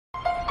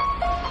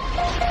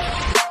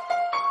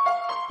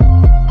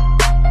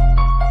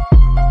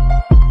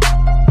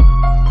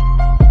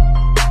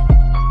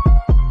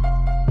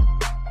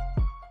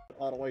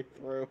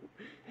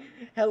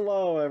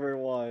Hello,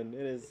 everyone.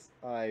 It is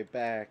I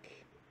back,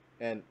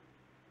 and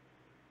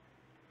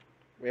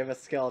we have a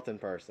skeleton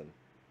person.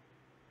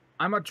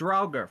 I'm a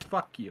Draugr.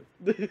 Fuck you.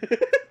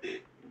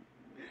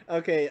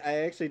 Okay,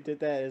 I actually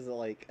did that as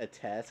like a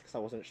test because I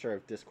wasn't sure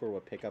if Discord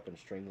would pick up in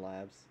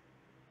Streamlabs,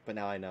 but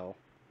now I know.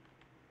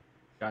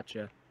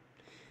 Gotcha.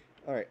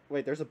 All right,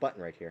 wait. There's a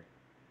button right here.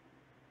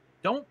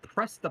 Don't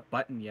press the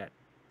button yet.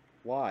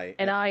 Why?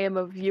 And I am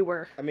a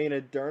viewer. I mean,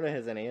 Adurna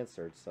hasn't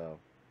answered, so.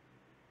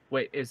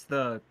 Wait, is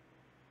the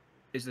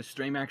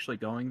stream actually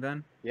going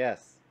then?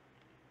 Yes.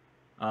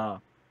 I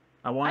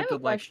I wanted have to a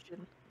like.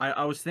 question.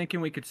 I was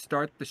thinking we could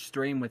start the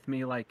stream with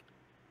me like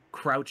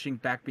crouching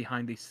back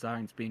behind these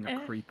signs, being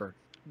a creeper.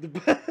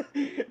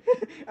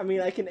 I mean,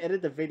 I can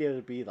edit the video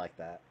to be like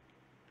that.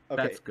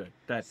 Okay. That's good.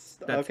 That's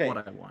okay.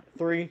 what I want.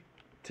 3,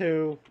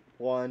 2,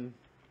 1.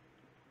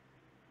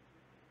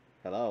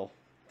 Hello.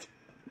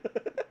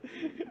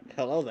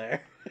 Hello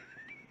there.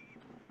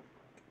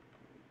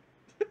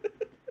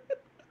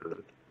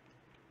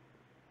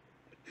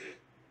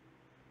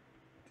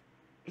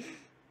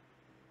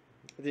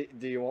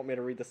 Do you want me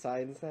to read the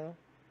signs now?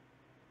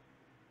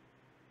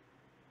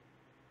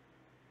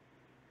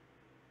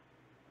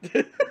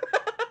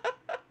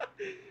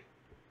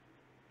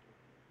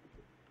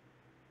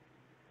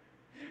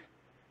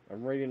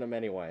 I'm reading them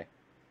anyway.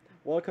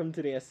 Welcome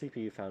to the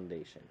SCP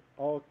Foundation.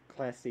 All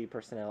Class C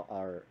personnel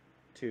are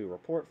to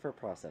report for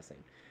processing.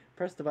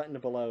 Press the button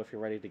below if you're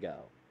ready to go.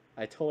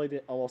 I totally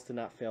almost did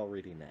not fail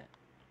reading that.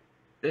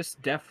 This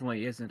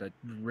definitely isn't a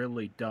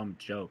really dumb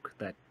joke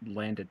that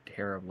landed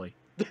terribly.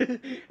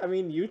 I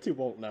mean, YouTube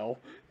won't know.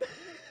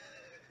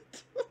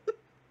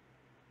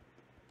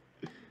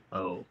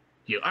 Oh,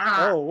 you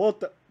are. Oh, what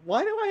the?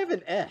 Why do I have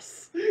an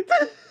S?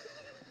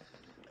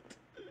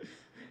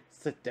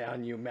 Sit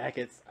down, you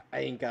maggots. I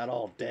ain't got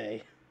all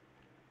day.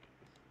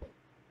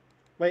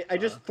 Wait, I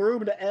just threw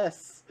him the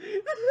S.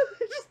 I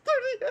just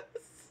threw the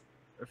S.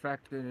 A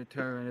factor to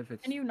determine if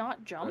it's. Can you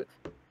not jump?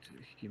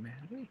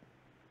 Humanity?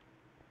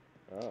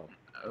 Oh.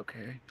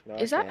 Okay. No,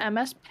 Is that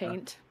MS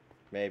Paint?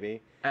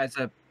 Maybe. As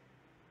a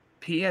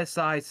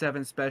PSI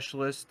 7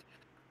 specialist,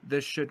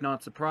 this should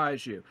not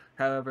surprise you.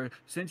 However,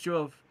 since you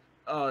have,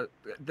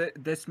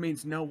 this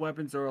means no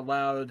weapons are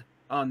allowed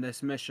on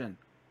this mission.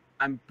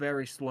 I'm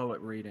very slow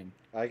at reading.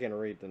 I can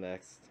read the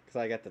next, because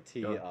I got the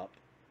T Go. up.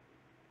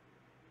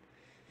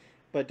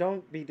 But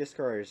don't be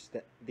discouraged.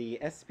 The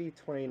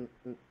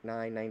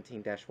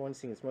SCP-2919-1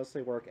 seems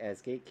mostly work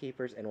as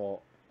gatekeepers and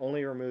will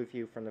only remove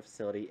you from the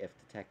facility if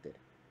detected.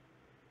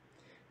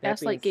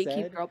 That's like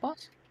gatekeeper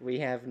robots? We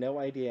have no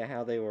idea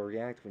how they will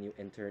react when you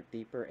enter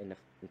deeper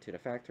into the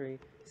factory.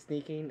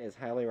 Sneaking is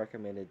highly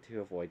recommended to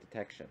avoid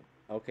detection.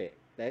 Okay,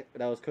 that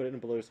was coded in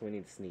blue, so we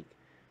need to sneak.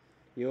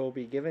 You will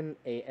be given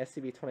a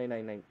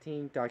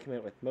SCP-2919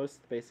 document with most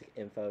of the basic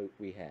info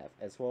we have,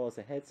 as well as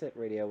a headset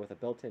radio with a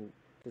built-in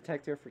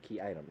detector for key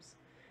items.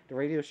 The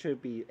radio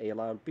should be a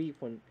loud beep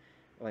when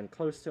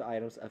close to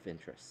items of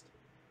interest.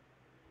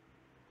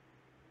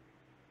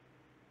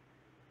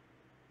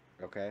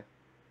 Okay.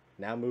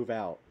 Now move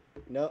out.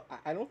 No,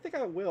 I don't think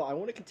I will. I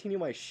want to continue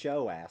my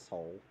show,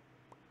 asshole.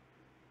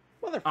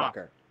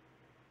 Motherfucker.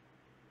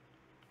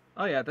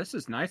 Oh yeah, this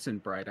is nice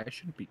and bright. I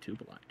shouldn't be too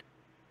blind.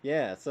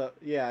 Yeah, so,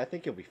 yeah, I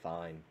think you'll be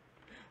fine.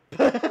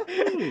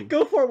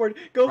 Go forward!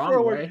 Go Wrong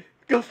forward! Way.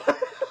 Go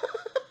forward!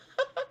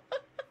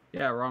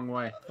 Yeah, wrong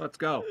way. Let's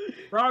go.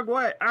 Wrong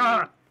way!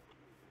 Ah!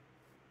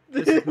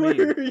 This is Where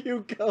mean. are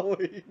you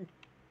going?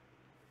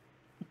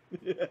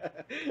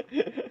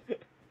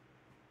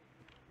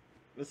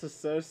 This is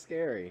so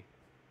scary.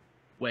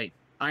 Wait,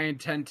 I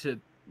intend to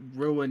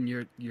ruin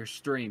your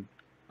stream.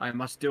 I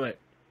must do it.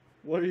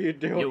 What are you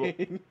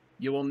doing?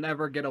 You will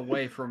never get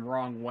away from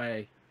wrong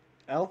way.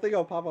 I don't think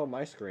it'll pop on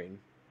my screen.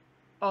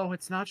 Oh,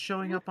 it's not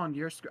showing up on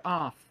your screen.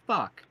 Oh,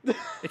 fuck.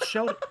 It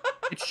showed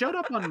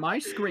up on my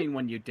screen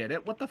when you did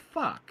it. What the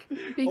fuck?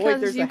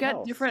 Because you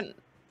get different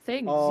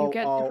things. You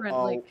get different,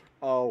 like...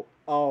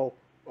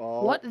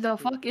 What the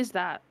fuck is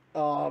that?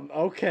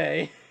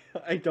 Okay.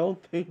 I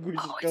don't think we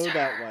should go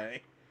that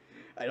way.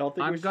 I don't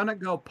think I'm gonna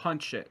go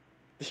punch it.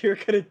 You're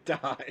gonna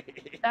die.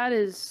 That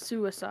is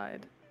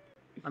suicide.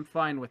 I'm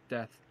fine with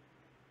death.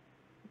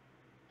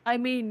 I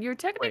mean, you're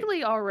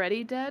technically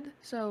already dead,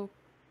 so...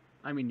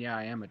 I mean, yeah,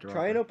 I am a Draugr.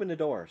 Try and open the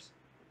doors.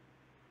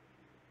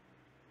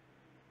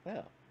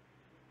 Oh.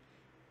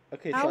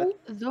 Okay, How so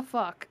the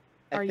fuck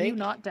are you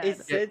not dead?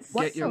 It said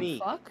what sneak.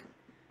 the fuck?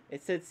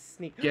 It said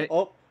sneak. Get...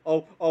 Oh,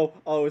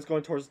 it's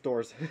going towards the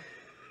doors.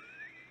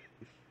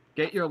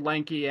 Get your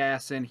lanky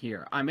ass in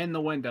here. I'm in the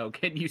window.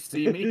 Can you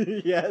see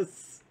me?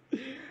 Yes.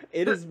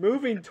 It is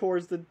moving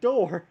towards the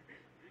door.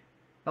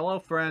 Hello,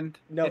 friend.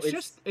 No, it's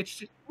just...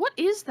 What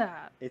is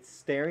that? It's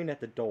staring at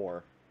the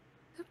door.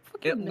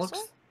 It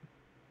looks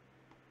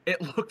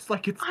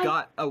like it's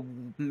got a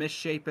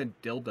misshapen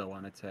dildo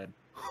on its head.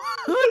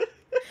 I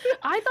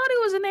thought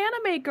it was an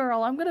anime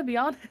girl, I'm gonna be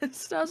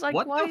honest. I was like,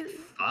 what why? The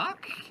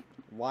fuck?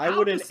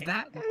 How does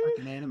that look like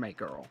an anime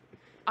girl?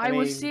 I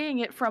was seeing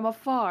it from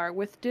afar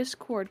with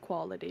Discord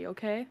quality,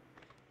 okay?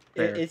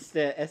 It's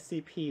the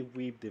SCP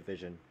Weeb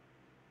division.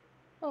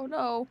 Oh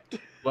no.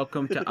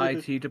 Welcome to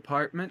IT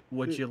department.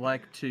 Would you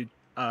like to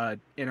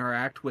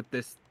interact with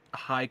this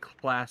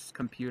high-class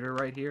computer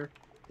right here?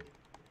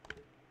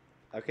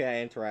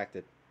 Okay, I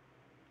interacted.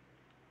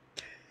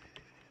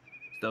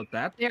 So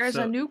that there's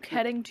a nuke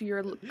heading to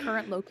your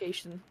current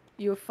location.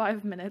 You have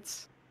 5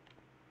 minutes.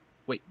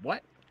 Wait,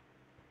 what?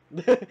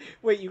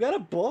 Wait, you got a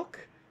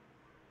book?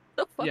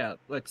 Yeah,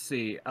 let's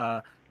see.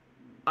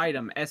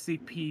 Item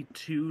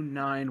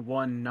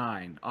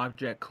SCP-2919,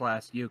 Object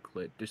Class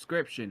Euclid.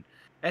 Description: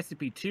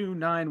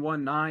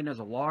 SCP-2919 is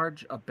a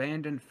large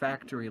abandoned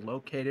factory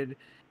located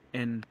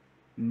in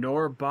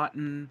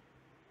Norrbotten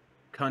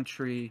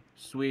country,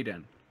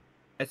 Sweden.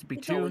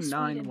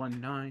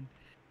 SCP-2919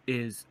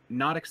 is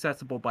not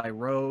accessible by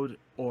road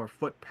or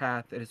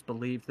footpath. It is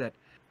believed that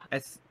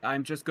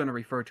I'm just going to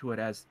refer to it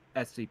as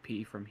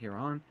SCP from here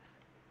on.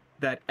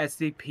 That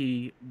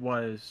SCP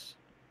was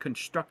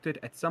constructed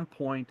at some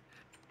point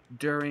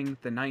during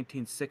the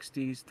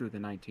 1960s through the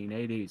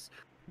 1980s,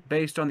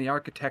 based on the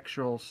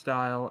architectural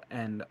style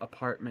and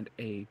apparent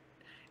age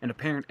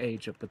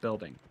of the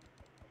building.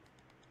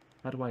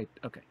 How do I...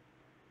 Okay.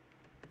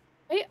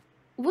 Hey,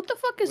 what the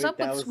fuck is up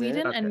with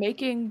Sweden and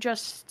making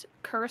just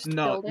cursed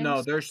buildings?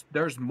 No,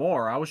 there's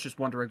more. I was just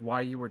wondering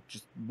why you were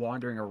just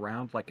wandering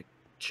around like a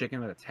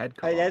chicken with its head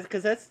cut off.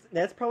 Because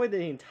that's probably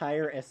the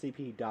entire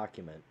SCP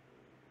document.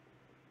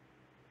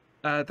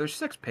 There's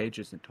 6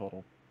 pages in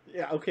total.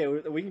 Yeah, okay,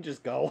 we can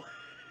just go.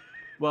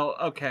 Well,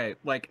 okay,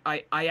 like,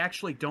 I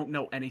actually don't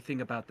know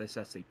anything about this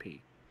SCP.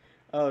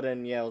 Oh,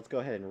 then yeah, let's go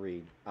ahead and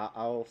read.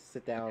 I'll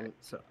sit down. Okay,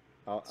 so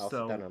I'll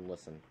sit down and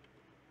listen.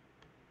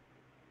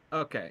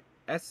 Okay,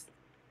 what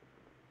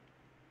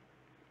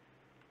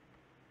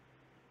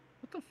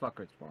the fuck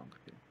is wrong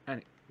with you?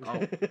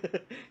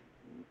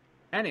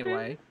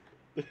 Anyway,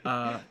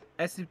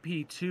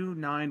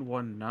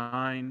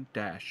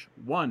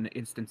 SCP-2919-1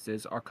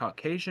 instances are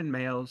Caucasian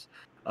males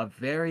of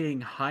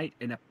varying height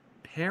and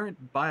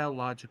apparent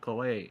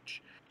biological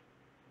age.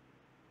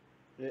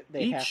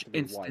 They have to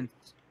be white.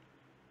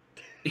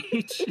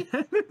 Each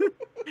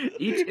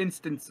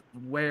instance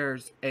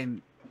wears a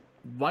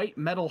white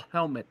metal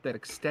helmet that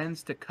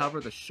extends to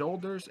cover the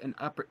shoulders and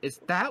upper...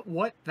 Is that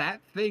what that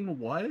thing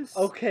was?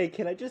 Okay,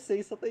 can I just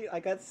say something? I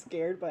got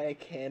scared by a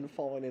can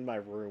falling in my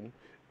room.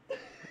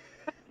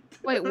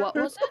 Wait, what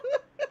was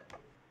it?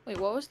 Wait,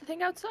 what was the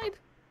thing outside?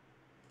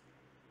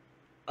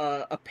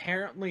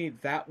 Apparently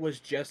that was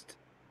just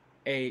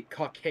a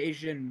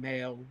Caucasian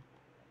male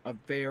of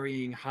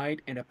varying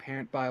height and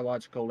apparent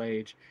biological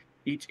age.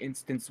 Each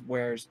instance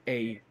wears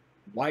a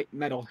white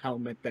metal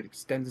helmet that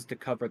extends to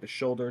cover the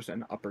shoulders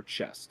and upper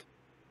chest.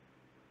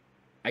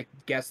 I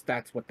guess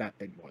that's what that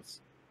thing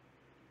was.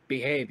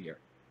 Behavior.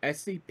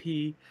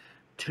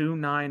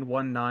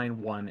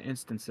 SCP-29191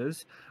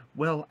 instances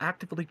will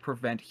actively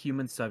prevent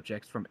human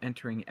subjects from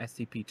entering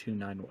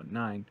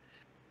SCP-2919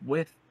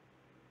 with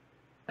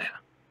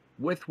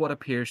what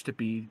appears to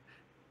be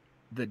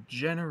the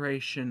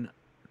generation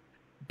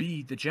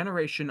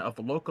of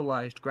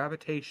localized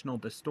gravitational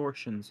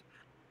distortions,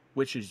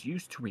 which is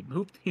used to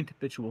remove the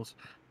individuals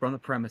from the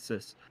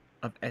premises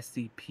of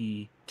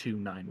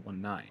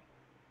SCP-2919.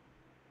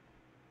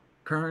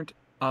 Current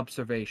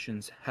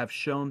observations have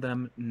shown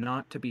them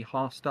not to be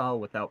hostile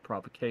without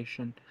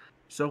provocation.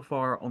 So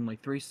far, only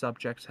 3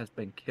 subjects has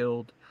been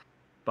killed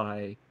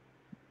by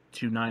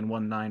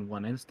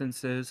 29191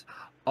 instances,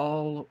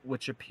 all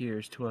which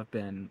appears to have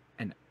been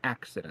an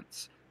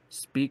accidents.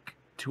 Sneak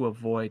to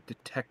avoid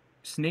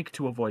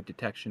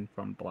detection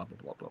from blah blah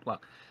blah blah blah.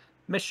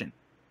 Mission: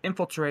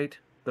 infiltrate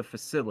the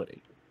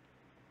facility.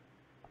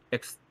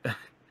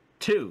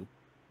 2.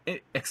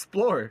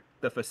 Explore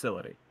the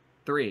facility.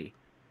 3.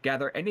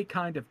 Gather any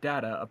kind of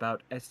data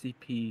about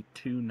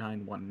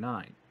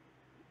SCP-2919.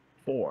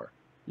 4.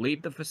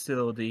 Leave the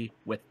facility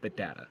with the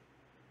data.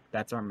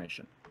 That's our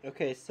mission.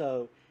 Okay,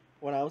 so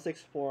when I was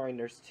exploring,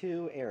 there's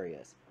 2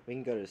 areas. We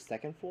can go to the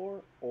 2nd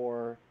floor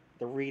or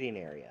the reading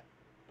area.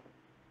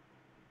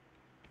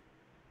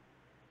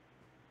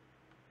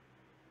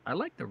 I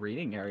like the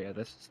reading area.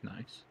 This is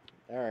nice.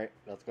 Alright,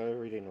 let's go to the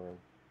reading room.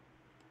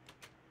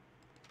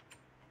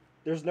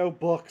 There's no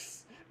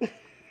books.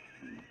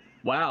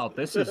 Wow,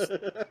 this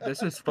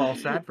is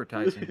false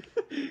advertising.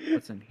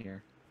 What's in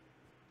here?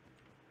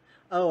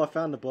 Oh, I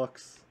found the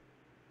books.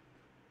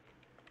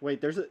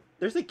 Wait, there's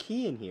a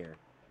key in here.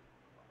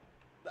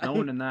 No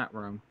one in that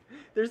room.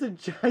 There's a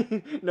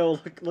giant... No,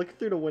 look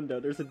through the window.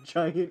 There's a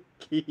giant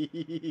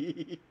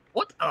key.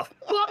 What the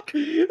fuck?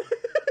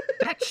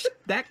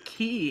 That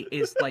key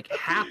is like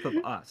half of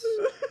us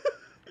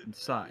in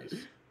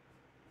size.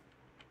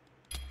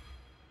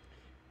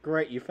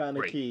 Great, you found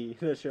a key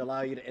that should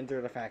allow you to enter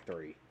the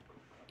factory.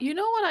 You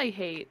know what I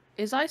hate?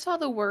 Is I saw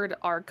the word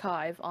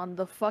archive on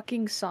the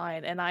fucking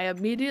sign, and I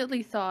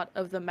immediately thought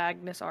of the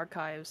Magnus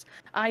Archives.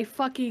 That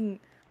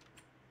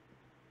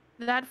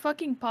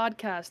fucking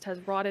podcast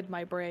has rotted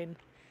my brain.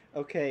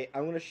 Okay,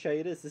 I'm gonna show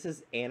you this. This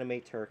is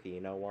Anime Turkey.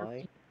 You know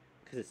why?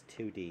 Because it's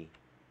 2D.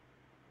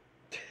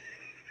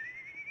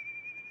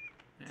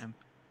 Damn.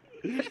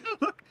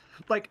 Look,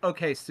 like,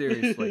 okay,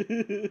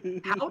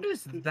 seriously. How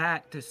does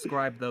that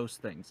describe those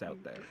things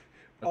out there? Okay,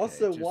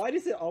 Also, just, why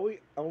does it always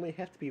only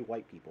have to be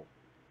white people?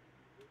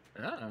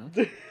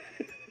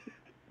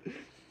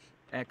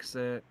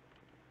 exit.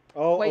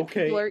 Oh, White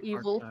okay. people are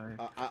evil.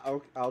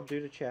 Archive. I'll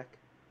do the check.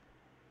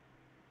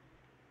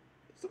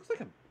 This looks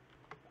like a...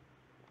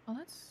 Oh,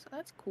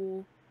 that's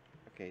cool.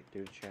 Okay,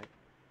 do the check.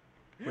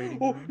 Waiting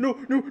Oh, room.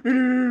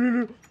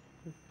 no.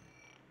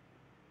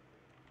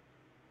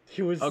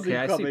 He was Okay,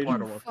 I see coming.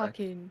 particle effects.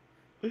 Fucking.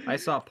 I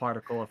saw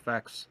particle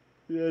effects.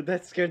 Yeah,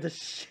 that scared the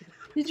shit.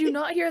 Did you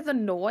not hear the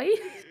noise?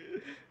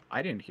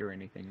 I didn't hear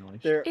anything noise.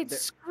 It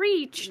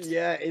screeched.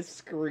 Yeah, it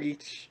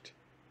screeched.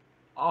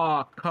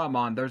 Oh, come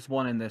on. There's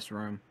one in this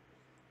room.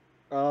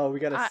 Oh, we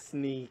gotta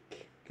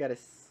sneak. Gotta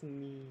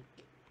sneak.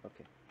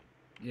 Okay.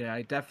 Yeah,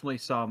 I definitely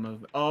saw a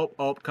move.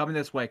 Oh, coming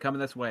this way. Coming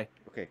this way.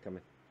 Okay, come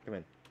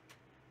in.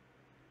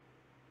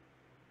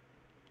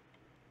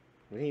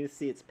 We need to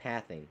see its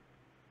pathing.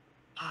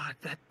 Ah,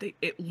 that thing.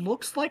 It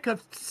looks like a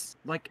It's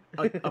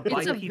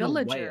bipedal a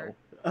villager. whale.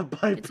 A It's a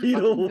fucking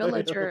bipedal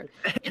villager.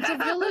 It's a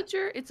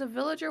villager. It's a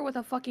villager with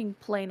a fucking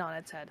plane on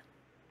its head.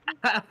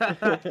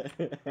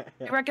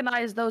 You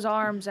recognize those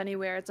arms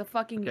anywhere. It's a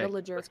fucking Okay,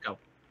 villager. let's go.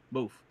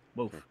 Move.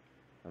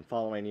 I'm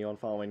following you.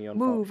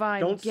 Move,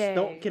 I'm gay.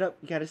 Don't get up.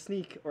 You gotta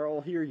sneak, or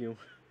I'll hear you.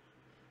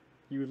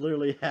 You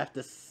literally have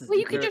to. Well,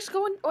 you can just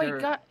go in. Oh, you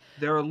got.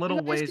 They're a You little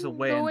guys ways can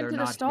away, go and they're into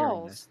the not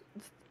hearing this.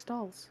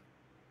 stalls.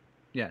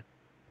 Yeah.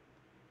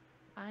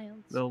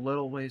 Aisles. They're a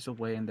little ways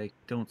away, and they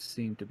don't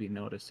seem to be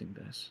noticing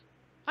this.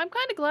 I'm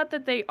kind of glad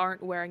that they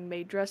aren't wearing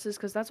maid dresses,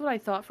 because that's what I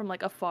thought from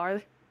like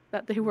afar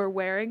that they were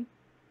wearing,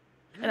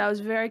 and I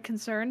was very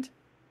concerned.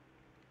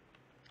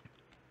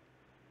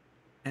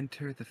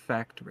 Enter the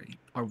factory.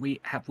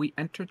 Have we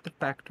entered the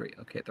factory?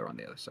 Okay, they're on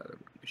the other side of the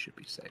room. We should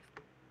be safe.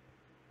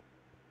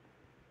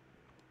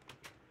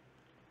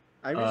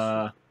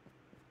 Right?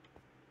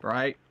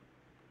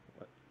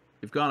 What?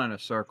 You've gone in a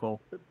circle.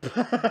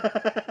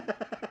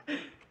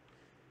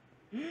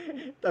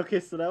 Okay,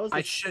 so that was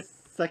the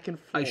second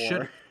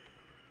floor.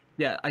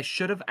 I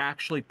should have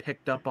actually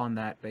picked up on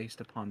that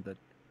based upon the...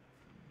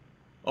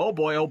 Oh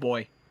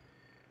boy.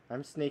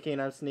 I'm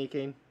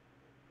sneaking.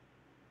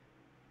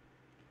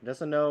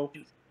 Doesn't know.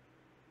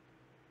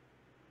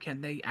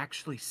 Can they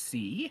actually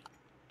see?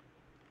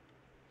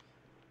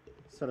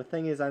 So the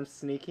thing is, I'm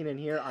sneaking in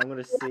here. I'm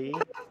gonna see.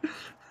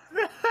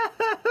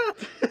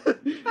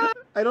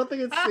 I don't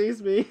think it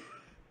sees me.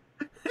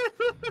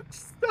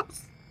 It's so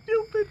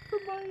stupid for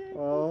my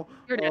angle.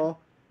 You're dead.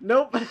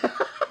 Nope.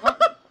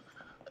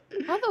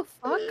 How the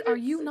fuck are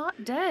you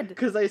not dead?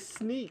 Because I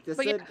sneaked. It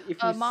said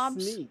if you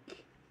sneak.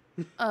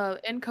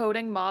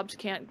 Encoding mobs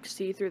can't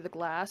see through the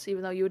glass,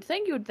 even though you would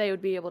think they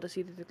would be able to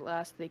see through the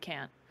glass. They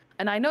can't.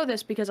 And I know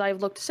this because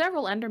I've looked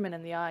several Endermen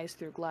in the eyes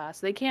through glass.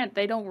 They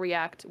don't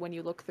react when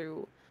you look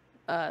through,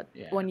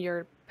 when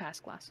you're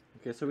past glass.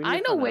 Okay, so we need I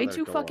to know find way another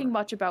too door. fucking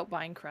much about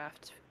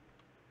Minecraft.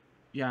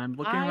 Yeah, I'm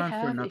looking around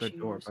for another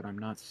door, but I'm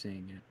not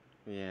seeing it.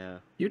 Yeah.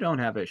 You don't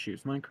have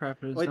issues.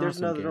 Minecraft is Wait, there's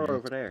awesome another door game.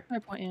 over there. Fair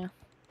point, yeah.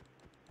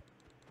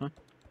 Huh?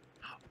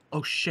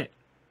 Oh shit.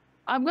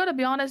 I'm gonna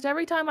be honest,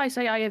 every time I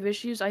say I have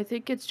issues, I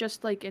think it's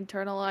just like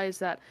internalized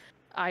that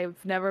I've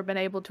never been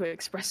able to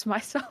express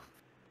myself.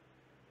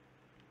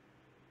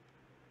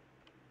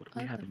 What do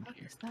we have in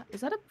here?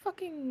 Is that a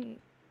fucking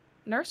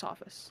nurse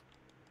office?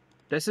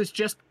 This is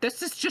just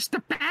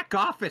the back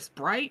office,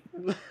 Bright.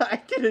 I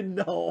didn't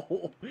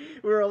know.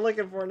 We were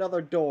looking for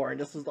another door, and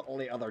this was the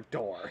only other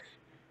door.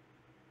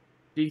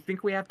 Do you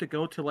think we have to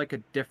go to like a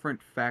different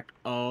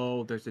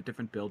Oh, there's a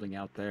different building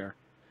out there.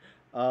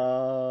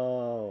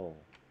 Oh.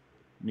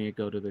 Need to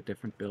go to the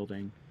different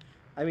building.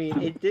 I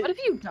mean, it did. What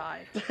if you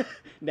die?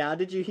 Now,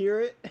 did you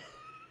hear it?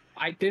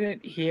 I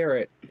didn't hear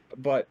it,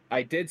 but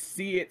I did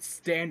see it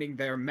standing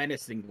there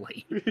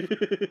menacingly.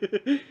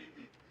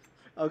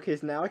 Okay,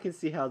 so now I can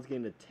see how it's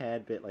getting a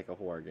tad bit like a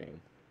horror game.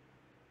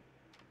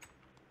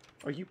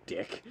 Oh, you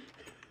dick.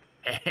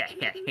 I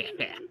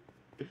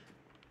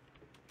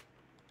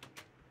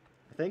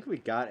think we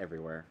got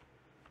everywhere.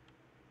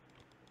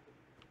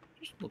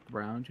 Just look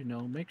around,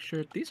 make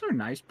sure. These are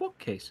nice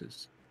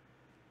bookcases.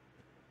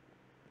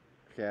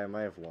 Okay, I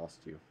might have lost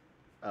you.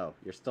 Oh,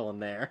 you're still in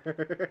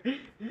there.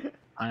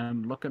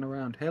 I'm looking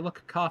around. Hey,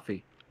 look,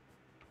 coffee.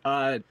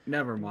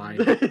 Never mind.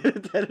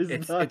 That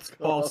is not it's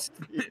false.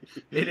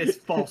 It is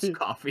false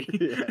coffee.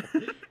 Yeah.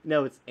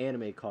 No, it's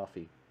anime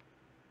coffee.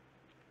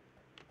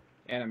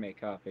 Anime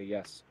coffee,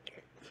 yes.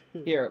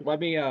 Here, let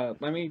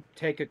me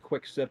take a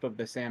quick sip of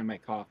this anime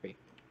coffee.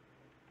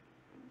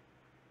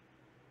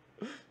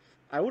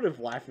 I would have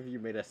laughed if you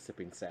made a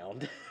sipping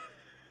sound.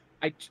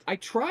 I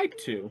tried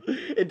to.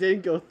 It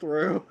didn't go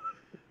through.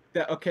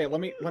 Okay,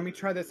 let me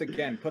try this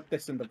again. Put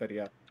this in the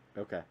video.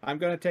 Okay. I'm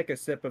gonna take a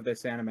sip of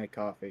this anime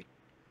coffee.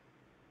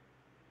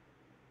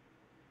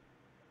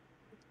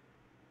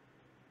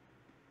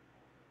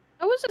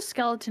 How was a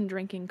skeleton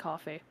drinking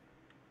coffee?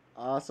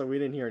 So we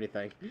didn't hear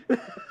anything.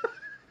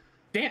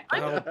 Damn.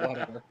 Oh,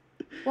 whatever.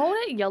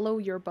 Won't it yellow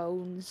your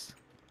bones?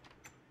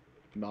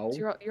 No.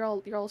 So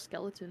you're all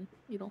skeleton.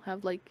 You don't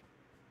have like,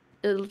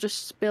 it'll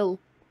just spill,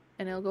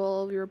 and it'll go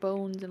all over your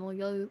bones, and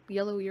it'll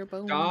yellow your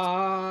bones.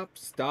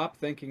 Stop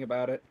thinking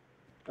about it.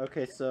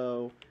 Okay,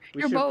 so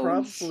we Your should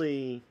bones.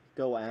 probably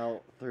go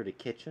out through the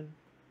kitchen.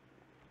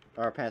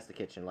 Or past the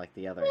kitchen, like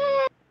the other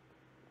end.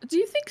 Do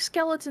you think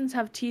skeletons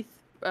have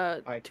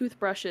I-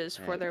 toothbrushes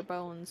for Hey. their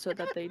bones so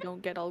that they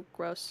don't get all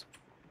gross?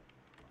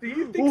 Do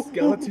you think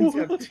skeletons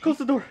have teeth? Close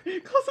the door!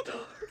 Close the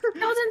door!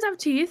 Skeletons have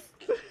teeth.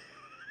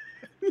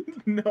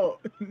 No.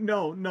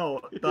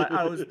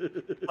 I was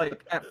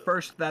like, at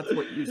first that's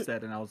what you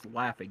said, and I was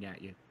laughing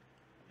at you.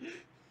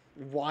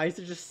 Why is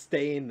it just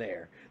staying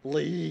there?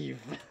 Leave!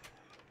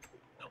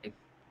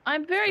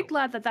 I'm very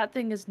glad that that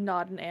thing is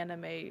not an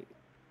anime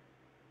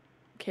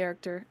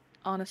character,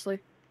 honestly.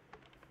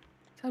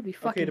 That would be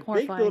fucking Okay, the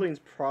horrifying. big building's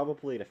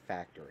probably the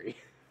factory.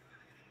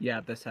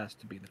 Yeah, this has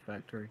to be the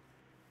factory.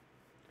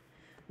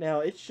 Now,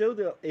 it said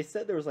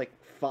there was like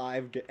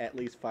at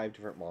least five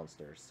different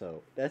monsters,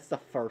 so that's the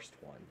first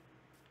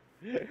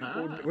one.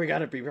 Ah. We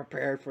gotta be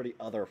prepared for the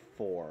other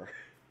 4.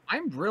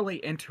 I'm really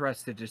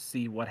interested to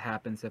see what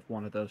happens if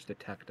one of those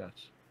detect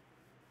us.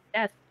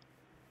 Yes.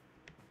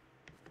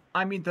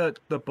 I mean, the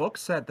book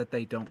said that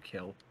they don't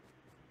kill.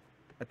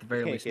 At the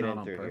very can't least, get not in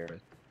on through here.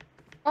 purpose.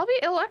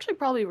 It'll actually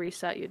probably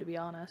reset you, to be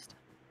honest.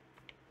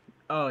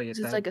 Oh, yeah,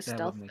 It's that, like a that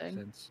stealth would make thing.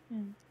 sense. Yeah.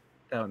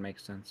 That would make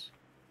sense.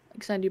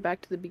 Like send you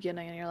back to the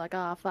beginning, and you're like,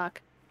 ah,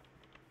 fuck.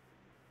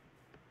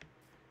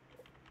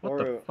 What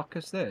the fuck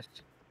is this?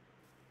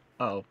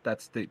 Oh,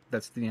 that's the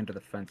end of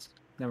the fence.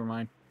 Never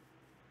mind.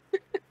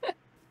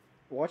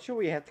 What should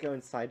we have to go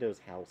inside those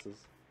houses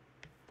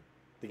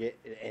to get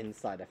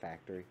inside the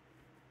factory?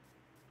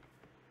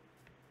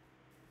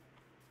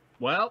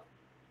 Well,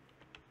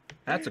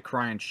 that's a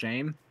crying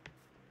shame.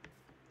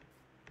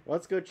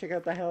 Let's go check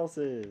out the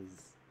houses.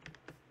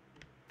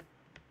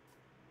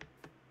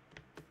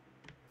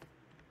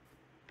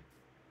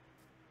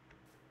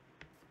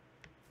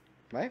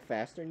 Am I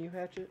faster than you,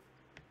 Hatchet?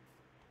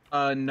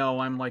 No,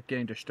 I'm like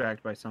getting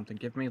distracted by something.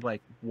 Give me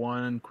like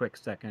 1 quick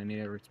second. I need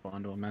to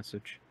respond to a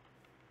message.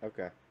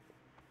 Okay.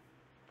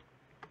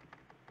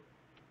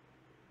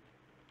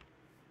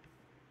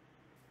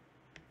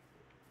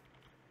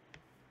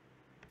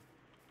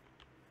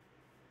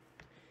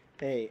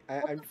 Hey,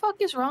 What the fuck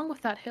is wrong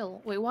with that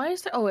hill? Wait, why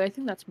is there? Oh, wait, I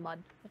think that's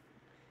mud.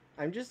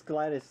 I'm just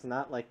glad it's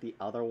not like the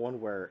other one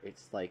where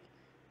it's like,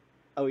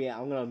 oh yeah,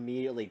 I'm gonna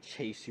immediately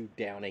chase you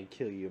down and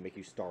kill you and make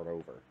you start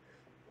over.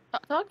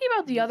 Talking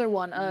about the other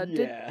one,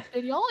 Yeah.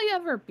 did y'all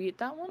ever beat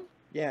that one?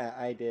 Yeah,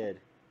 I did.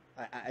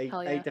 Hell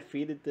I yeah.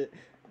 defeated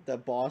the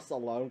boss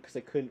alone because I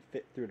couldn't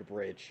fit through the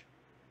bridge.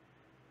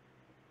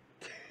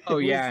 Oh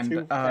It yeah, was and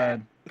too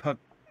fat.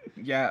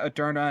 yeah,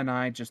 Adurna and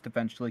I just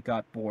eventually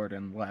got bored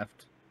and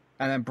left.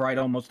 And then Bright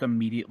almost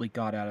immediately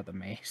got out of the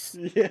maze.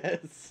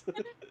 Yes.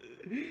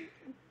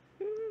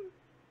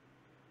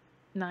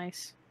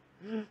 Nice.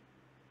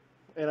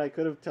 And I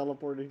could have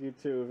teleported you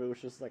too if it was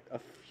just like a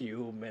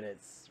few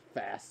minutes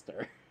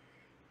faster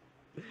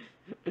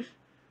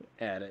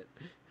at it.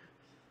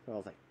 I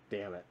was like,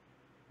 damn it.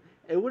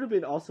 It would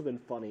have also been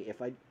funny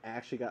if I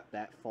actually got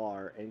that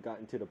far and got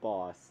into the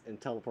boss and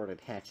teleported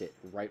Hatchet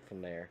right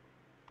from there.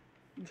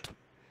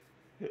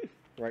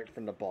 Right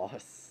from the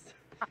boss.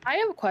 I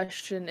have a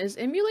question. Is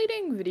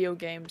emulating video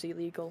games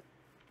illegal?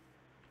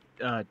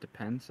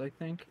 Depends, I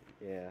think.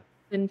 Yeah.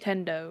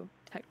 Nintendo,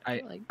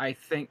 technically. I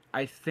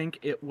think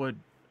it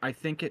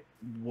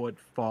would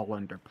fall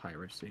under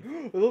piracy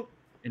Look.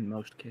 in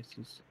most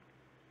cases.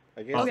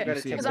 I guess Okay, you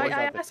gotta because take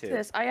I out the asked two.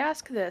 this. I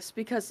asked this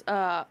because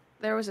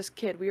there was this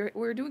kid. We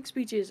were doing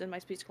speeches in my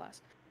speech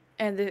class,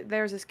 and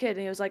there was this kid, and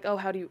he was like, "Oh,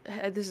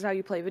 this is how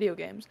you play video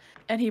games."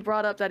 And he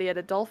brought up that he had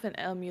a Dolphin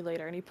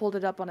emulator, and he pulled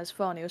it up on his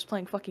phone. He was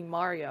playing fucking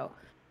Mario,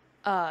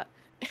 and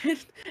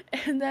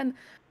then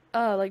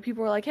like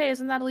people were like, "Hey,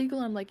 isn't that illegal?"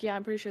 And I'm like, "Yeah,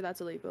 I'm pretty sure that's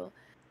illegal."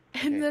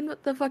 And Okay. then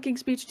the fucking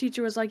speech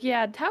teacher was like,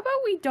 "Yeah, how about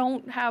we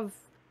don't have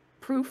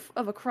proof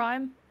of a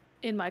crime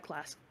in my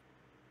class?"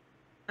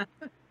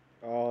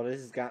 Oh, this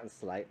has gotten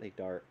slightly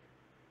dark.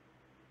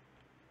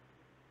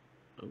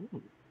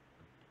 Ooh.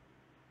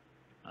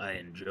 I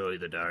enjoy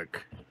the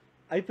dark.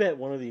 I bet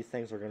one of these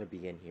things are going to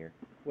be in here.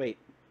 Wait,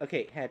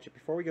 okay, Hatchet,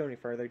 before we go any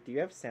further, do you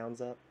have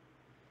sounds up?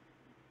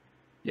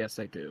 Yes,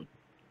 I do.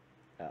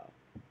 Oh.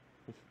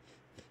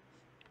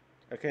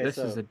 Okay, This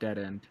is a dead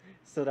end.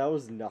 So that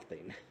was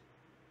nothing.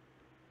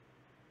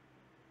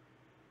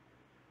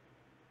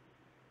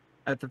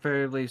 At the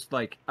very least,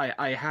 like,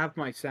 I have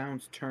my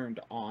sounds turned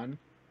on,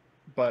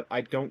 but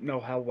I don't know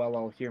how well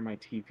I'll hear my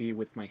TV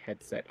with my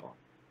headset on.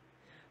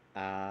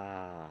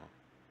 Ah.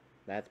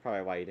 That's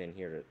probably why you didn't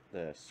hear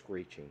the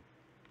screeching.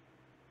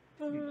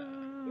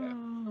 Yeah.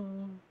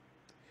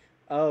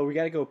 Oh, we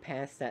gotta go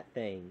past that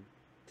thing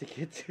to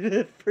get to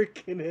the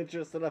freaking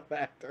entrance of the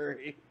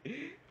factory.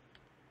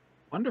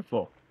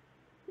 Wonderful.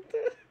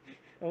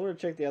 I want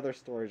to check the other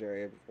storage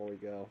area before we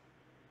go.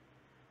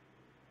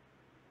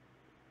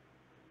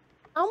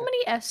 How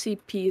many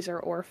SCPs are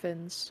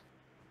orphans?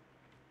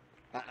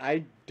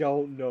 I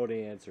don't know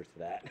the answer to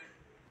that.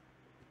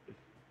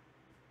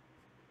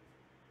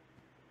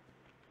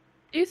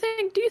 Do you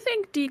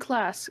think D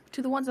class,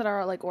 to the ones that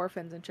are like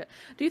orphans and shit,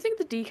 do you think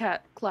the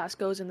D-cat class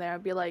goes in there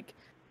and be like,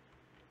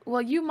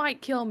 well, you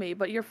might kill me,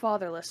 but you're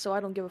fatherless, so I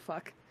don't give a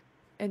fuck,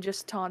 and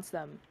just taunts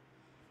them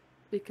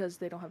because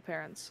they don't have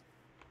parents?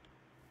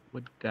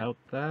 Would doubt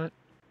that.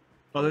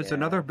 Oh, there's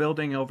another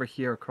building over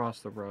here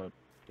across the road.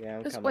 Yeah,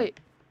 I'm coming. Wait,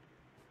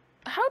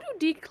 how do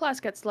D class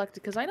get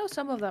selected? Because I know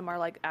some of them are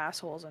like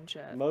assholes and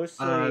shit.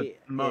 Mostly,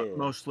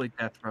 mostly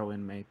death row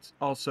inmates.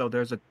 Also,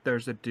 there's a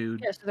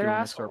dude Yeah, so they're doing a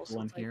assholes,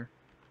 circle in it's like- here.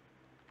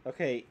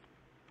 Okay,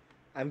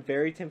 I'm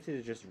very tempted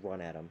to just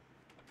run at him,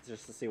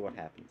 just to see what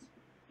happens.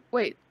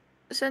 Wait,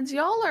 since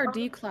y'all are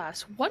D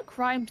class, what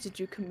crimes did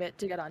you commit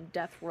to get on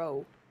death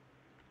row?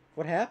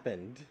 What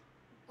happened?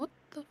 What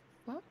the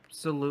fuck?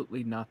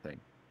 Absolutely nothing.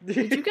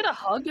 Did you get a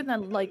hug and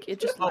then like it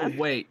just left?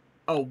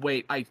 Oh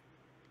wait,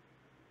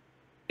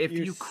 if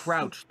You you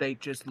crouch, they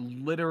just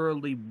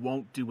literally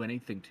won't do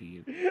anything to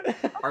you.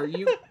 Are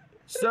you,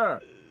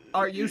 sir?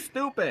 Are you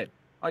stupid?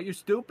 Are you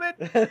stupid?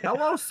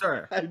 Hello,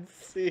 sir. I'm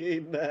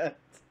seeing that.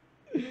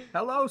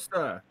 Hello,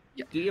 sir.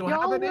 Do you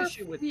have an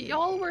issue with me?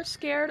 Y'all were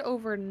scared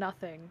over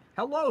nothing.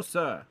 Hello,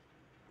 sir.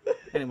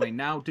 Anyway,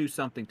 now do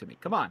something to me.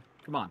 Come on,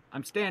 come on.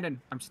 I'm standing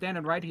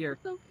right here.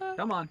 What the fuck?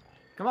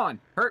 Come on,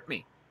 hurt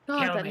me.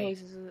 God, Kill that me.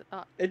 noise is.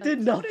 It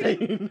did that's-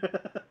 nothing.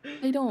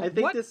 They don't. I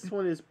think What? this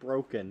one is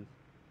broken.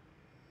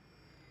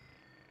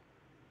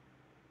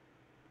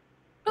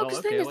 No, Oh,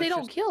 because the okay, thing is, they let's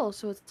don't just- kill,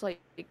 so it's like,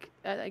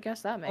 I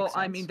guess that makes Well, sense.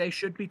 I mean, they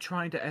should be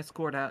trying to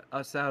escort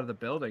us out of the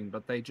building,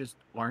 but they just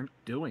aren't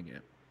doing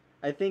it.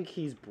 I think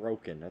he's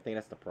broken. I think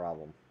that's the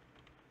problem.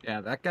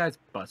 Yeah, that guy's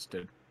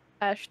busted.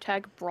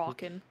 Hashtag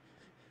Brocken.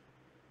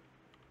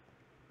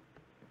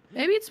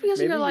 Maybe it's because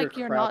Maybe you're like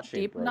you're you're not crouching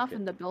deep enough broke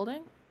in the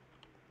building.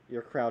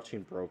 Your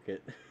crouching broke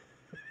it.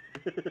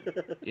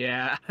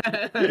 Yeah.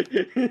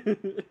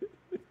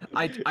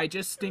 I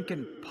just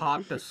stinking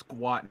popped a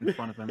squat in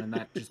front of him, and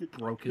that just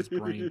broke his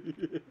brain.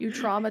 You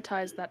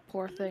traumatized that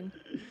poor thing.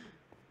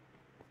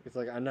 It's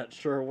like, I'm not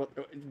sure what...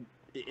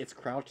 It's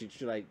crouching.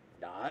 Should I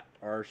not?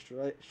 Or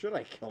should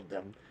I kill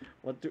them?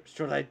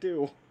 Should I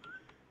do?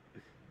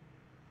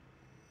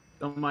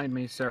 Don't mind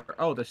me, sir.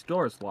 Oh, this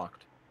door is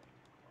locked.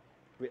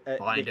 The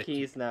Find it.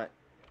 key's not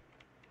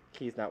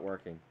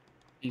working.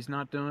 He's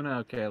not doing it?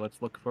 Okay,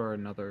 let's look for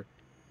another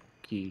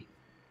key.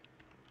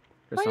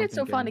 I find it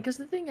so funny because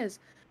the thing is,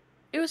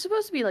 it was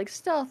supposed to be like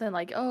stealth and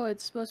like, oh,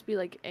 it's supposed to be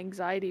like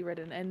anxiety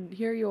ridden, and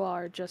here you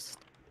are just.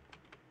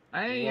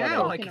 Yeah,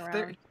 like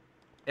Walking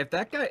if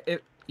that guy,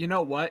 you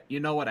know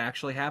what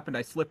actually happened?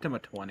 I slipped him a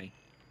 20.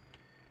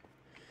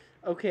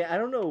 Okay, I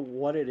don't know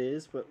what it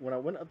is, but when I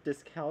went up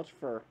this couch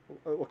for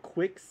a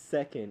quick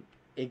second,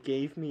 it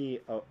gave me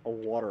a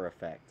water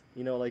effect.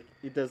 You know, like,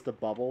 it does the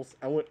bubbles.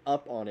 I went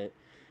up on it.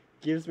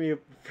 Gives me a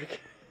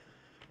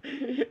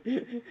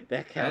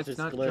that couch is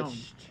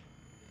glitched.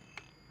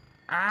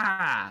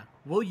 Ah!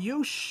 Will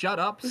you shut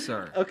up,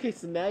 sir? Okay,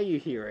 so now you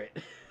hear it.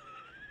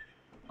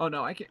 Oh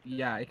no, I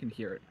can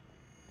hear it.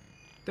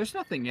 There's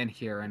nothing in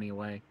here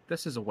anyway.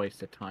 This is a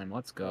waste of time.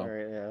 Let's go.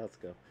 Alright, yeah, let's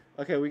go.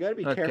 Okay, we gotta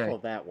be careful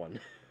of that one.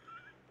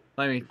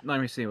 Let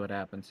me see what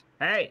happens.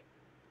 Hey!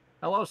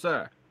 Hello,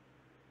 sir.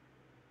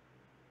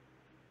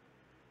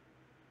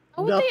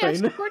 How would they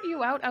Nothing. escort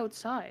you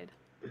outside?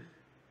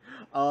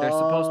 They're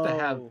supposed to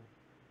have... Oh.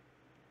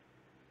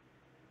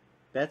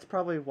 That's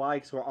probably why,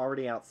 because we're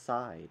already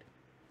outside.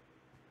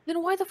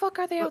 Then why the fuck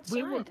are they But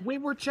outside? we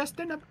were just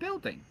in a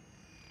building.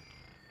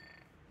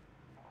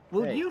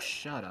 Will Hey. you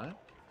shut up?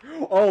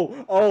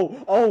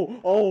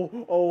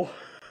 Oh.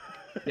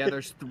 Yeah,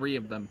 there's 3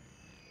 of them.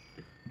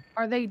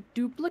 Are they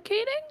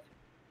duplicating?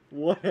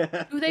 What?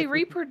 Do they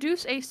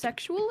reproduce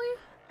asexually?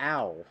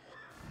 Ow.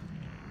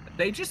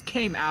 They just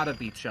came out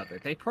of each other.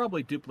 They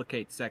probably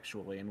duplicate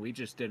sexually, and we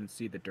just didn't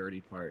see the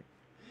dirty part.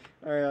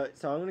 Alright,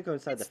 so I'm gonna go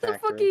inside It's the the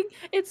factory. fucking.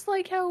 It's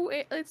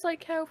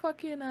like how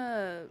fucking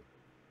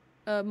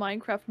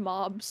Minecraft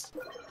mobs,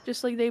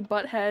 just like they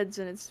butt heads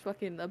and it's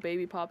fucking a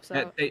baby pops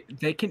out.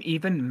 They can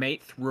even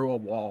mate through a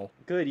wall.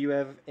 Good, you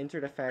have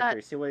entered a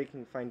factory. See what you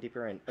can find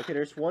deeper in. Okay,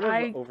 there's one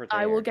over there.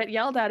 I will get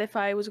yelled at if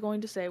I was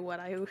going to say what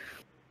I.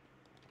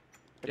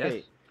 Okay,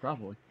 Yes,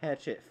 probably.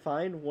 Hatchet,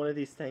 find one of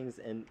these things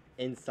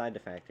inside the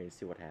factory and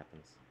see what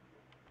happens.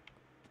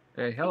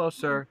 Hey, hello,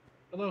 sir.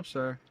 Hello,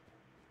 sir.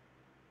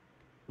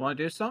 Want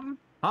to do something?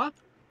 Huh?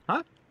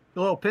 Huh?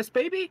 You little piss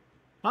baby?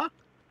 Huh?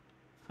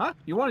 Huh?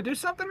 You want to do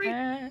something to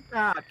me?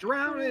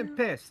 Drown in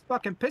piss.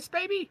 Fucking piss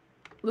baby?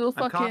 Little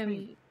I'm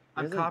fucking.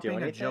 I'm Doesn't do copying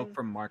a anything? joke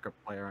from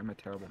Markiplier. I'm a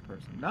terrible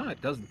person. No,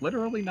 it does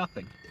literally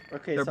nothing.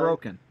 Okay, They're so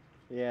broken.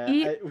 yeah,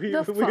 Eat we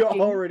the we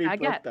fucking already broke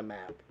baguette. the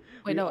map.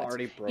 Wait, we no,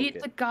 already broke eat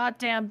it. the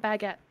goddamn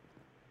baguette.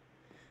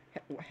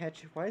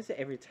 Hatchet, why is it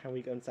every time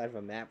we go inside of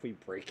a map we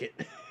break it?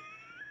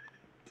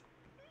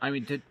 I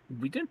mean,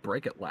 we didn't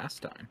break it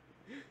last time.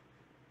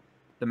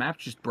 The map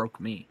just broke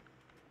me.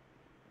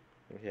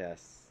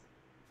 Yes.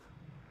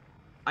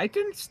 I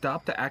didn't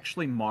stop to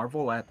actually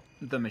marvel at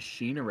the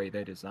machinery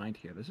they designed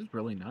here. This is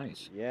really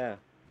nice. Yeah.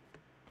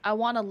 I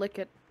want to lick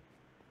it.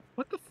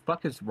 What the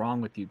fuck is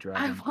wrong with you, I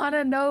Dragon? want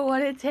to know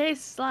what it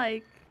tastes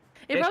like.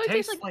 It probably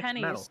tastes like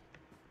pennies. metal.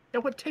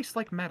 It would taste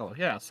like metal,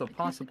 yeah, so It tastes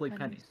possibly like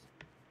pennies.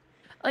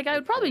 Like, I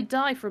would probably Okay.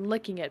 die from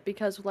licking it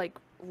because of, like,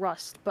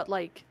 rust, but,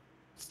 like...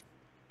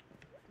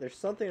 There's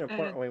something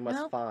important we must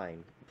no.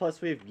 find. Plus,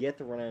 we have yet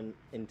to run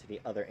into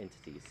the other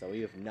entities, so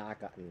we have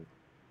not gotten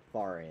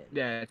far in.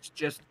 Yeah, it's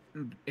just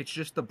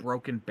the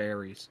broken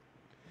berries.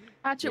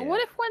 Hatchet, Yeah.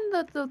 what if when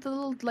the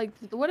little, like,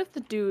 what if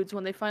the dudes,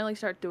 when they finally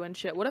start doing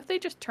shit, what if they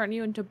just turn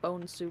you into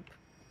bone soup?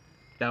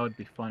 That would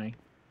be funny.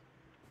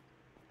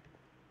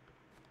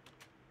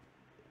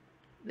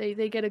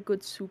 They get a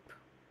good soup.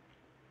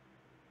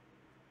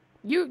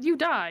 You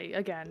die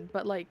again,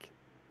 but, like,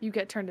 you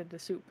get turned into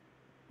soup.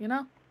 You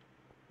know?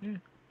 Yeah.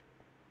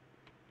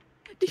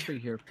 Do I'd be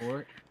here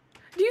for it.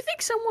 you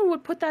think someone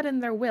would put that in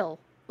their will?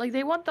 Like,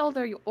 they want all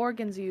their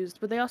organs used,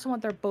 but they also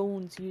want their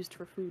bones used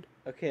for food.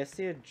 Okay, I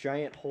see a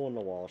giant hole in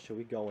the wall. Should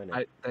we go in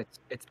it?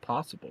 It's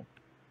possible.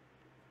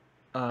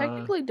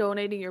 Technically,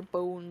 donating your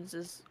bones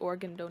is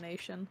organ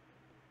donation.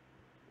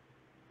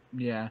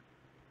 Yeah.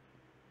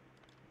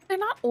 They're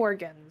not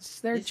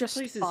organs. They're This just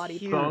place is body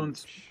huge.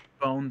 parts.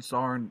 Bones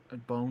are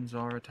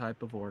a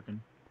type of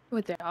organ.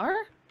 What they are?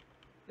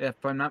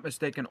 If I'm not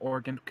mistaken,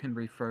 organ can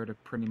refer to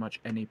pretty much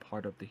any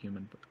part of the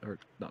human, or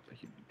not the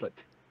human, but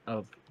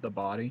of the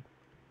body.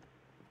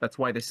 That's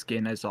why the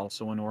skin is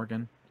also an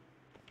organ.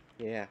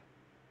 Yeah.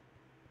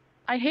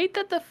 I hate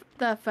that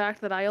the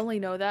fact that I only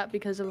know that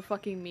because of a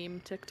fucking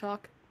meme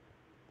TikTok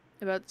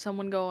about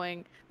someone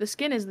going, the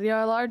skin is the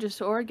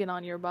largest organ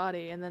on your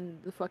body, and then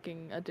the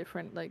fucking a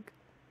different like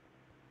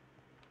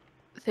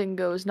thing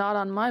goes, not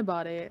on my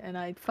body, and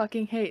I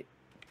fucking hate.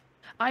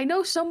 I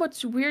know so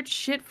much weird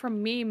shit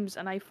from memes,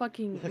 and I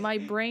fucking my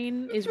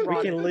brain is We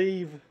rotten. can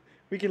leave.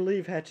 We can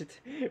leave, Hatchet.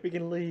 We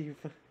can leave.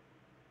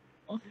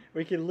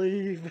 We can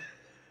leave.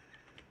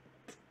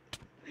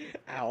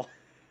 Ow.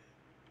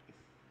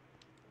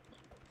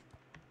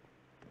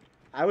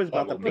 I was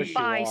about to push you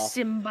Goodbye, off.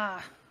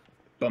 Simba.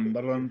 Where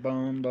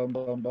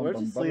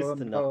this leads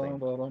to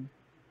nothing.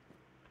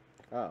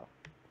 Oh.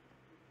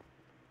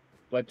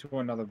 Led to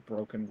another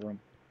broken room.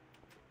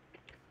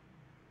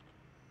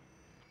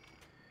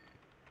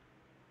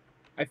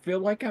 I feel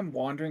like I'm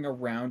wandering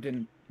around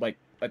in like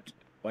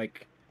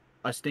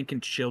a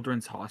stinking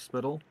children's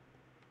hospital.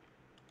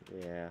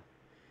 Yeah.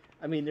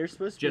 I mean, there's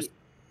supposed to be...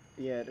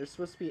 Yeah, there's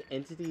supposed to be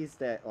entities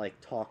that, like,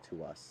 talk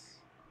to us.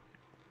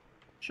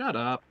 Shut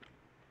up.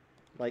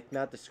 Like,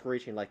 not the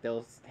screeching, like,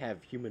 they'll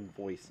have human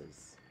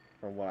voices,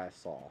 from what I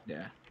saw.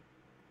 Yeah.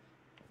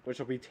 Which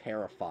will be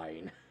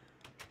terrifying.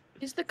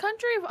 Is the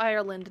country of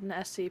Ireland an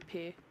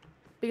SCP?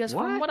 Because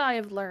from what I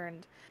have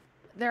learned,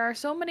 there are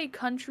so many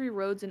country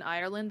roads in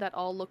Ireland that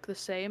all look the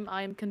same.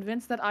 I am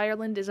convinced that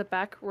Ireland is a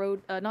back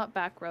room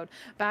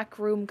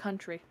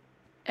country.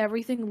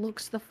 Everything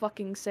looks the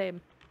fucking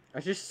same. I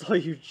just saw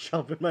you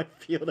jump in my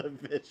field of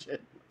vision.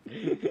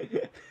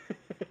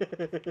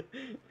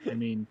 I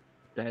mean,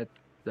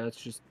 that's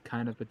just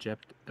kind of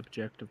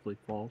objectively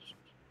false.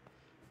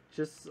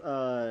 Just,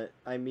 I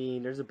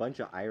mean, there's a bunch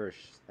of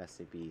Irish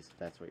SCPs, if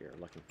that's what you're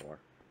looking for.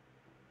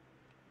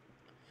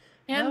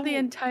 And the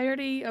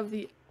entirety of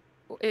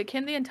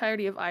can the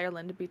entirety of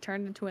Ireland be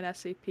turned into an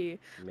SCP?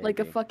 Maybe. Like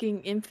a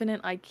fucking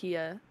infinite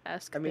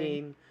IKEA-esque I thing?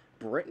 mean,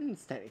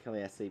 Britain's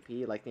technically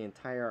SCP. Like, the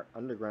entire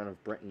underground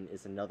of Britain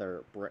is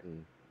another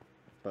Britain,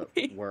 but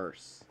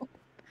worse.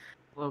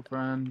 Hello,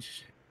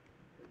 friends.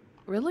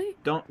 Really?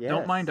 Don't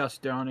Yes. mind us,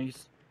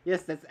 Johnnies.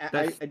 Yes,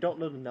 I don't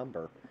know the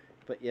number,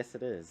 but yes,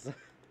 it is.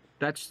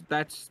 That's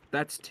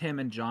Tim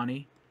and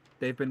Johnny.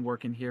 They've been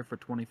working here for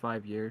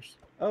 25 years.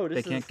 Oh,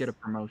 They can't get a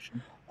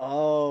promotion.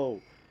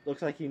 Oh,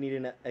 looks like you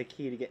need a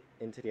key to get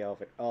into the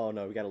elevator. Oh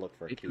no, we gotta look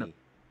for a key.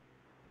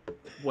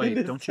 Wait,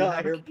 In don't you have a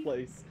entire key?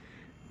 place.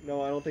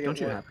 No, I don't think Don't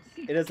it you works. have a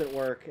key? It doesn't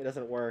work. It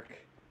doesn't work.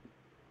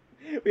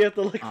 We have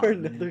to look for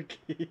man. another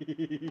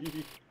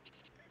key.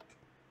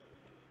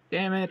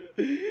 Damn it.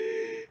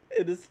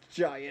 In this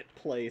giant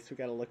place, we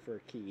gotta look for a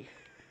key.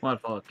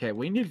 What? Okay,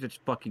 we need to just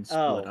fucking split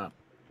Oh. up.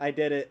 I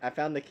did it. I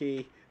found the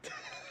key.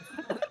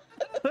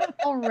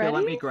 Already? Here,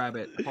 let me grab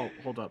it.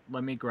 Hold up.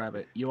 Let me grab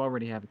it. You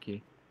already have a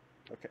key.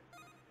 Okay.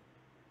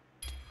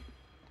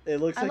 It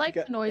looks I like like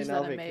you got the noise an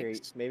that it elevator.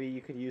 makes. Maybe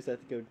you could use that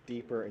to go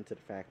deeper into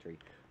the factory.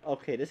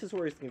 Okay, this is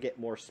where it's gonna get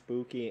more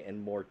spooky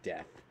and more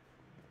death.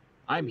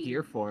 I'm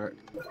here for it.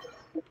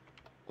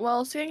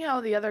 Well, seeing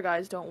how the other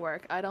guys don't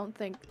work, I don't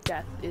think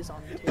death is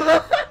on the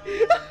table.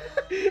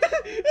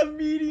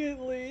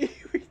 Immediately,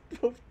 we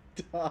both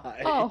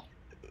died. Oh.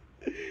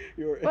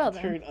 You're Well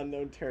then. entering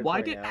unknown territory.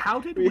 Why did? now. How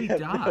did we have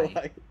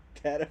die?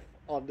 No idea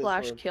on this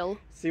Slash room. kill.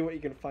 See what you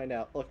can find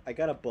out. Look, I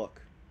got a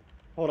book.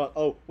 Hold on.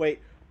 Oh, wait.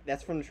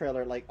 That's from the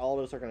trailer. Like, all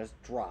those are gonna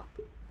drop.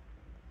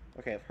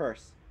 Okay,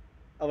 first.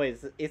 Oh,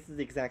 wait. It's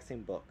the exact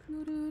same book.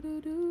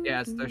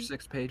 Yeah, there's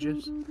 6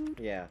 pages.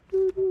 Yeah.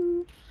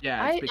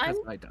 Yeah, it's because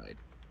I died.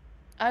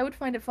 I would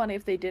find it funny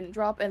if they didn't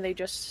drop and they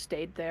just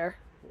stayed there.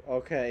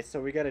 Okay, so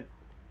we gotta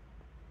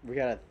be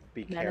careful.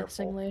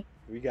 Menacingly.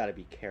 We gotta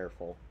be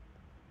careful.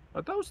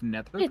 Are those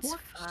nether It's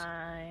dwarfs?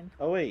 fine.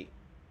 Oh, wait.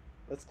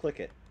 Let's click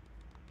it.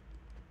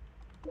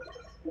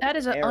 That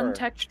is an Error.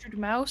 untextured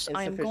mouse.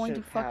 I am going to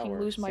Insufficient fucking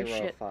power, lose my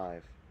shit.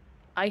 05.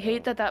 I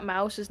hate Oh. that that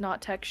mouse is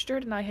not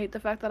textured, and I hate the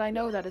fact that I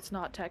know that it's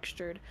not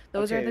textured.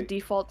 Those are the Okay.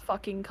 default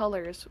fucking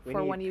colors We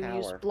for need when you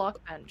use power.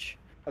 Blockbench.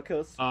 Okay,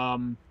 let's...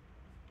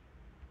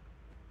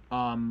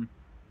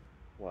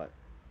 What?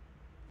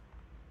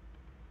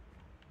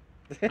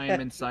 I am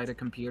inside a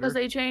computer. Because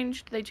they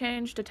changed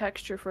the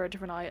texture for a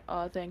different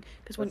thing.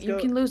 Because when Let's you go-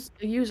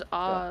 can use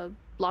Go.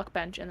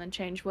 Blockbench and then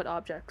change what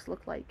objects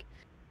look like.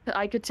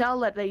 I could tell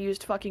that they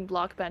used fucking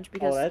Blockbench Oh,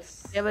 because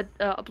that's... they have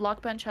a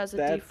Blockbench has a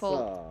That's,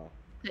 default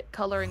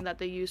coloring that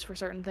they use for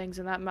certain things,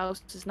 and that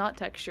mouse is not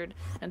textured,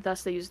 and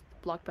thus they use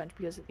Blockbench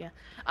because yeah,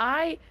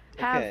 I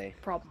have Okay.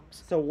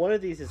 problems. So one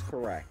of these is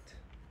correct.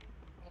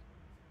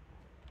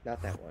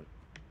 Not that one.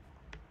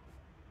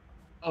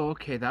 Oh,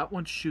 okay, that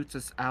one shoots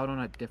us out on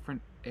a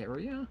different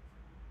area?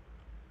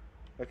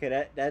 Okay,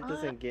 that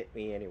doesn't get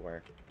me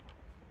anywhere.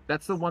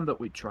 That's the one that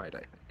we tried, I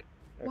think.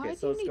 Okay, Why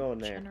so do let's you go need in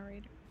there.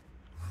 generator?